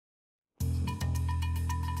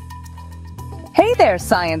Hey there,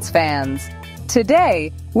 science fans!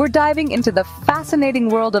 Today, we're diving into the fascinating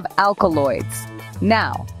world of alkaloids.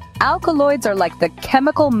 Now, alkaloids are like the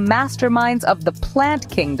chemical masterminds of the plant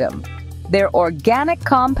kingdom. They're organic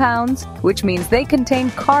compounds, which means they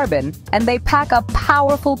contain carbon and they pack a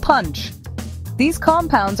powerful punch. These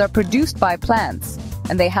compounds are produced by plants,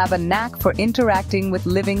 and they have a knack for interacting with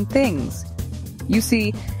living things. You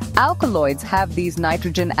see, alkaloids have these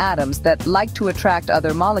nitrogen atoms that like to attract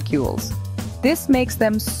other molecules. This makes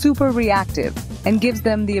them super reactive and gives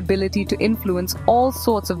them the ability to influence all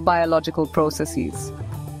sorts of biological processes.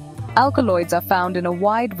 Alkaloids are found in a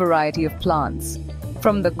wide variety of plants,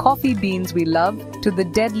 from the coffee beans we love to the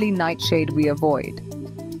deadly nightshade we avoid.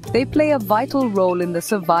 They play a vital role in the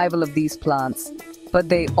survival of these plants, but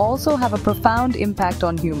they also have a profound impact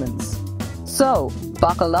on humans. So,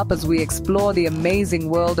 buckle up as we explore the amazing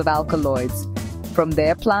world of alkaloids, from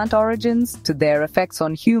their plant origins to their effects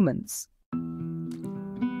on humans.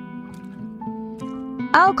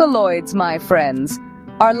 Alkaloids, my friends,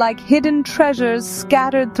 are like hidden treasures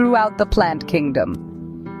scattered throughout the plant kingdom.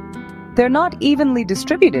 They're not evenly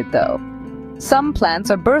distributed, though. Some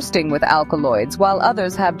plants are bursting with alkaloids, while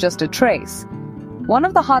others have just a trace. One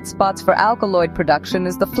of the hotspots for alkaloid production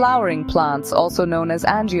is the flowering plants, also known as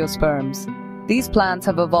angiosperms. These plants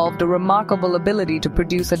have evolved a remarkable ability to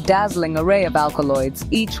produce a dazzling array of alkaloids,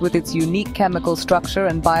 each with its unique chemical structure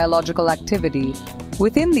and biological activity.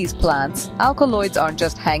 Within these plants, alkaloids aren't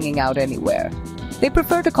just hanging out anywhere. They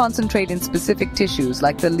prefer to concentrate in specific tissues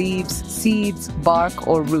like the leaves, seeds, bark,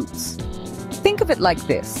 or roots. Think of it like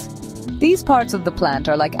this. These parts of the plant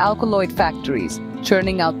are like alkaloid factories,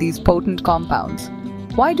 churning out these potent compounds.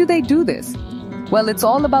 Why do they do this? Well, it's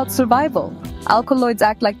all about survival. Alkaloids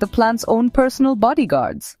act like the plant's own personal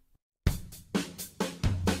bodyguards.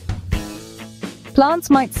 Plants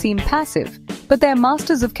might seem passive, but they're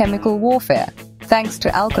masters of chemical warfare. Thanks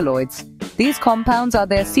to alkaloids, these compounds are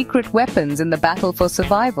their secret weapons in the battle for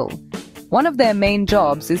survival. One of their main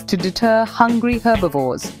jobs is to deter hungry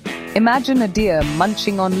herbivores. Imagine a deer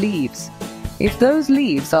munching on leaves. If those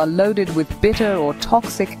leaves are loaded with bitter or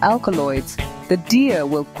toxic alkaloids, the deer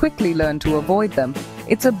will quickly learn to avoid them.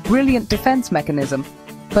 It's a brilliant defense mechanism.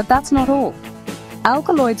 But that's not all.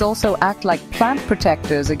 Alkaloids also act like plant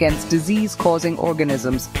protectors against disease-causing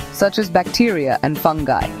organisms, such as bacteria and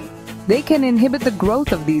fungi. They can inhibit the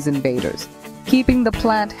growth of these invaders, keeping the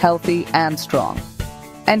plant healthy and strong.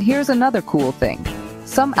 And here's another cool thing.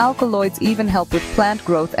 Some alkaloids even help with plant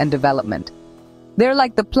growth and development. They're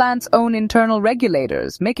like the plant's own internal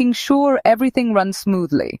regulators, making sure everything runs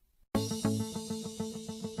smoothly.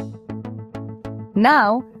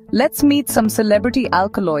 Now, let's meet some celebrity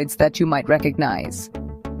alkaloids that you might recognize.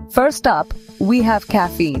 First up, we have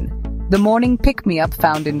caffeine, the morning pick-me-up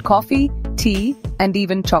found in coffee, tea, and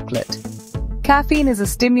even chocolate. Caffeine is a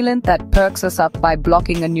stimulant that perks us up by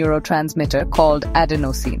blocking a neurotransmitter called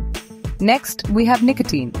adenosine. Next, we have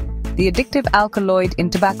nicotine, the addictive alkaloid in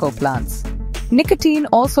tobacco plants. Nicotine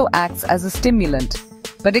also acts as a stimulant,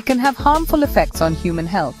 but it can have harmful effects on human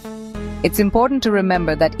health. It's important to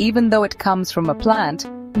remember that even though it comes from a plant,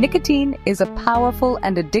 nicotine is a powerful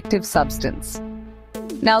and addictive substance.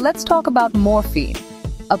 Now let's talk about morphine,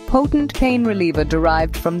 a potent pain reliever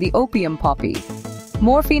derived from the opium poppy.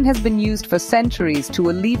 Morphine has been used for centuries to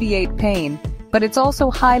alleviate pain, but it's also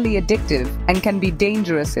highly addictive and can be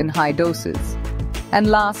dangerous in high doses. And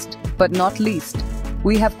last, but not least,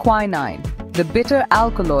 we have quinine, the bitter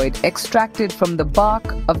alkaloid extracted from the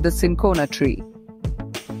bark of the cinchona tree.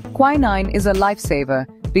 Quinine is a lifesaver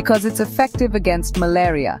because it's effective against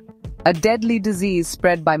malaria, a deadly disease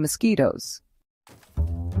spread by mosquitoes.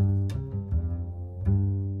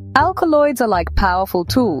 Alkaloids are like powerful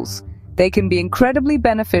tools. They can be incredibly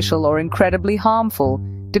beneficial or incredibly harmful,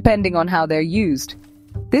 depending on how they're used.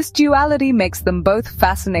 This duality makes them both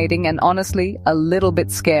fascinating and honestly a little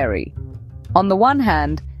bit scary. On the one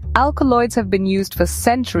hand, alkaloids have been used for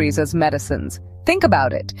centuries as medicines. Think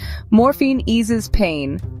about it. Morphine eases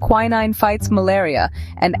pain, quinine fights malaria,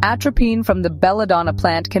 and atropine from the belladonna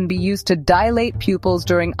plant can be used to dilate pupils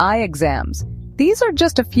during eye exams. These are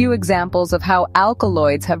just a few examples of how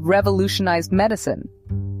alkaloids have revolutionized medicine.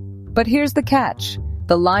 But here's the catch.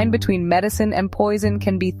 The line between medicine and poison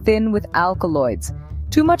can be thin with alkaloids.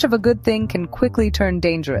 Too much of a good thing can quickly turn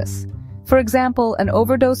dangerous. For example, an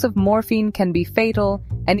overdose of morphine can be fatal,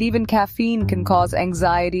 and even caffeine can cause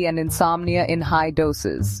anxiety and insomnia in high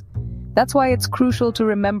doses. That's why it's crucial to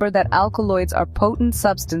remember that alkaloids are potent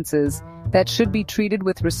substances that should be treated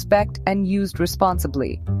with respect and used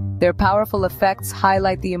responsibly. Their powerful effects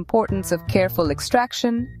highlight the importance of careful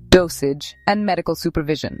extraction, dosage, and medical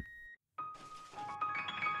supervision.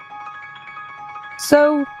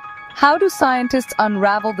 So, how do scientists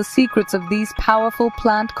unravel the secrets of these powerful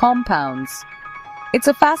plant compounds? It's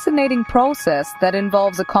a fascinating process that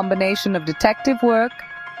involves a combination of detective work,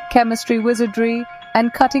 chemistry wizardry,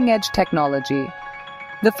 and cutting-edge technology.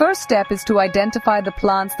 The first step is to identify the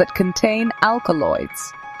plants that contain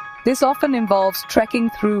alkaloids. This often involves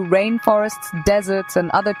trekking through rainforests, deserts,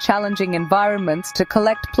 and other challenging environments to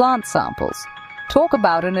collect plant samples. Talk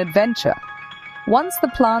about an adventure. Once the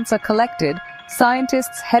plants are collected,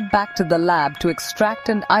 scientists head back to the lab to extract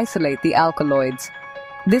and isolate the alkaloids.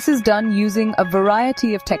 This is done using a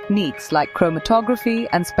variety of techniques like chromatography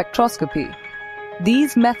and spectroscopy.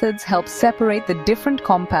 These methods help separate the different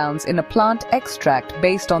compounds in a plant extract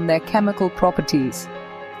based on their chemical properties.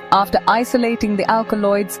 After isolating the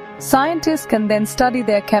alkaloids, scientists can then study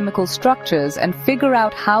their chemical structures and figure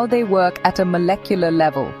out how they work at a molecular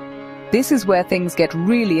level. This is where things get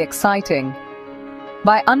really exciting.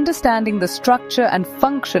 By understanding the structure and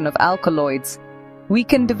function of alkaloids, we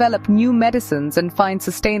can develop new medicines and find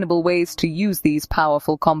sustainable ways to use these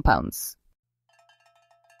powerful compounds.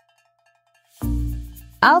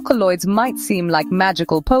 Alkaloids might seem like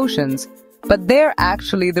magical potions, but they're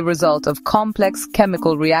actually the result of complex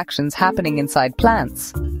chemical reactions happening inside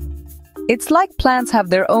plants. It's like plants have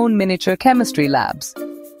their own miniature chemistry labs.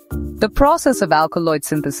 The process of alkaloid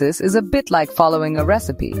synthesis is a bit like following a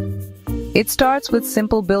recipe. It starts with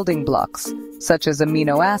simple building blocks, such as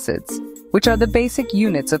amino acids, which are the basic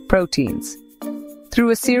units of proteins.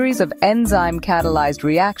 Through a series of enzyme-catalyzed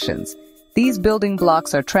reactions, these building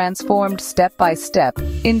blocks are transformed step by step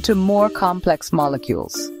into more complex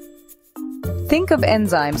molecules. Think of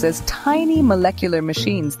enzymes as tiny molecular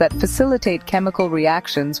machines that facilitate chemical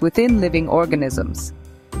reactions within living organisms.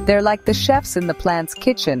 They're like the chefs in the plant's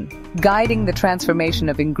kitchen, guiding the transformation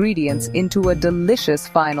of ingredients into a delicious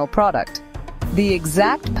final product. The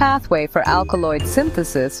exact pathway for alkaloid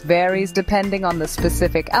synthesis varies depending on the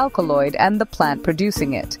specific alkaloid and the plant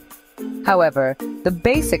producing it. However, the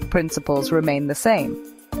basic principles remain the same.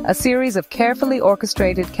 A series of carefully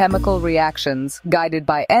orchestrated chemical reactions, guided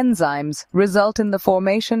by enzymes, result in the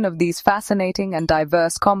formation of these fascinating and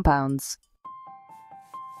diverse compounds.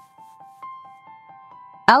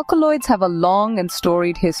 Alkaloids have a long and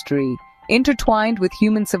storied history, intertwined with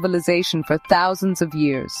human civilization for thousands of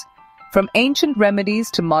years. From ancient remedies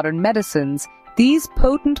to modern medicines, these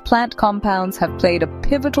potent plant compounds have played a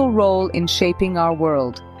pivotal role in shaping our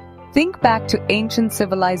world. Think back to ancient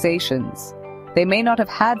civilizations. They may not have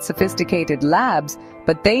had sophisticated labs,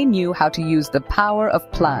 but they knew how to use the power of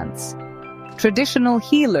plants. Traditional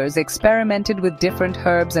healers experimented with different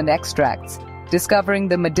herbs and extracts, discovering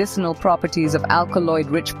the medicinal properties of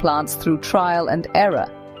alkaloid-rich plants through trial and error.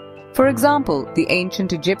 For example, the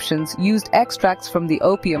ancient Egyptians used extracts from the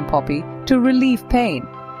opium poppy to relieve pain,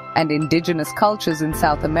 and indigenous cultures in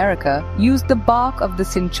South America used the bark of the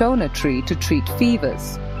cinchona tree to treat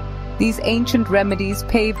fevers. These ancient remedies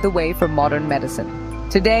paved the way for modern medicine.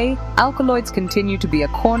 Today, alkaloids continue to be a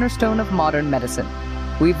cornerstone of modern medicine.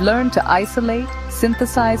 We've learned to isolate,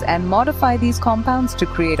 synthesize, and modify these compounds to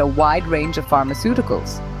create a wide range of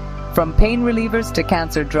pharmaceuticals. From pain relievers to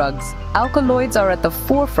cancer drugs, alkaloids are at the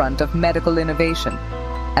forefront of medical innovation.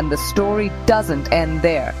 And the story doesn't end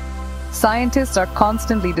there. Scientists are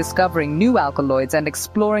constantly discovering new alkaloids and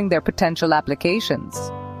exploring their potential applications.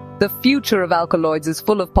 The future of alkaloids is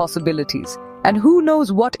full of possibilities, and who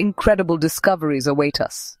knows what incredible discoveries await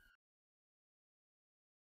us.